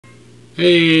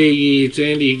Hey, it's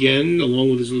Andy again,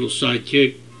 along with his little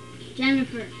sidekick.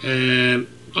 Jennifer. And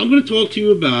I'm going to talk to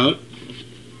you about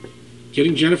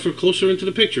getting Jennifer closer into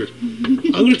the picture.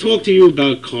 I'm going to talk to you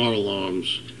about car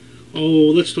alarms. Oh,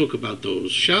 let's talk about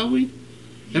those, shall we?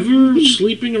 Ever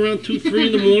sleeping around 2, 3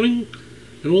 in the morning,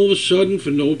 and all of a sudden, for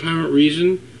no apparent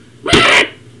reason,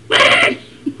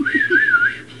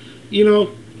 you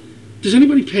know, does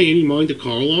anybody pay any mind to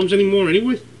car alarms anymore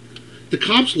anyway? The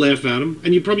cops laugh at them,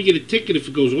 and you probably get a ticket if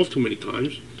it goes off too many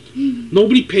times.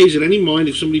 Nobody pays it any mind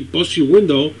if somebody busts your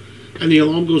window and the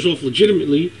alarm goes off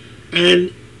legitimately.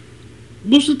 And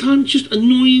most of the time, it's just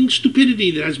annoying stupidity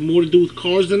that has more to do with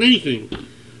cars than anything.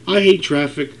 I hate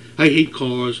traffic. I hate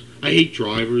cars. I hate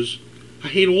drivers. I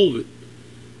hate all of it.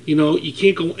 You know, you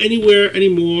can't go anywhere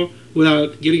anymore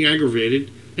without getting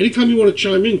aggravated. Anytime you want to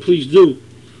chime in, please do.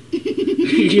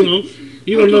 You know,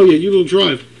 you don't know yet. You don't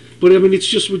drive. But, I mean, it's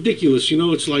just ridiculous, you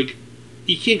know? It's like,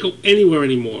 you can't go anywhere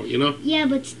anymore, you know? Yeah,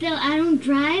 but still, I don't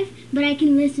drive, but I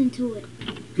can listen to it.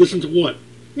 Listen to what?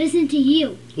 Listen to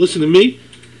you. Listen to me?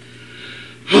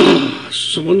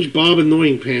 SpongeBob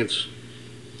Annoying Pants.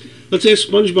 Let's ask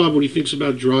SpongeBob what he thinks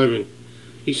about driving.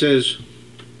 He says,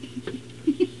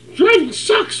 driving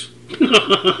sucks.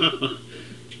 What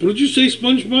did you say,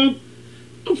 SpongeBob?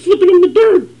 I'm flipping him the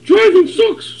bird. Driving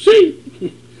sucks. See?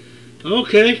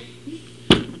 Okay.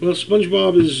 Well,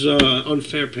 SpongeBob is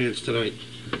unfair pants tonight.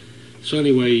 So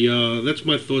anyway, that's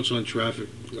my thoughts on traffic.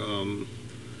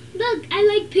 Look, I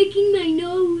like picking my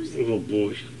nose. Oh,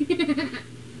 boy.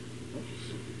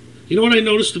 You know what I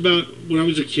noticed about when I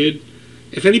was a kid?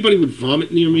 If anybody would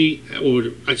vomit near me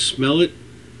or I smell it,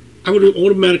 I would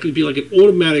automatically be like an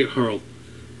automatic hurl.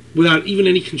 Without even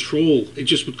any control, it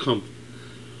just would come.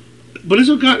 But as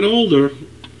I've gotten older,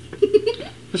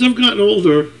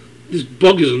 this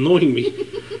bug is annoying me.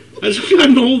 As I've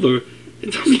gotten older,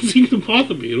 it doesn't seem to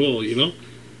bother me at all, you know?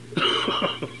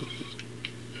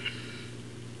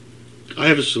 I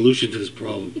have a solution to this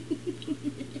problem.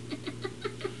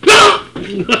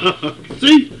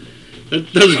 See? That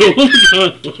does it all the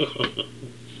time.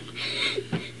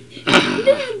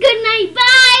 Good night,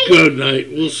 bye! Good night.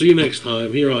 We'll see you next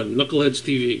time here on Knuckleheads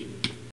TV.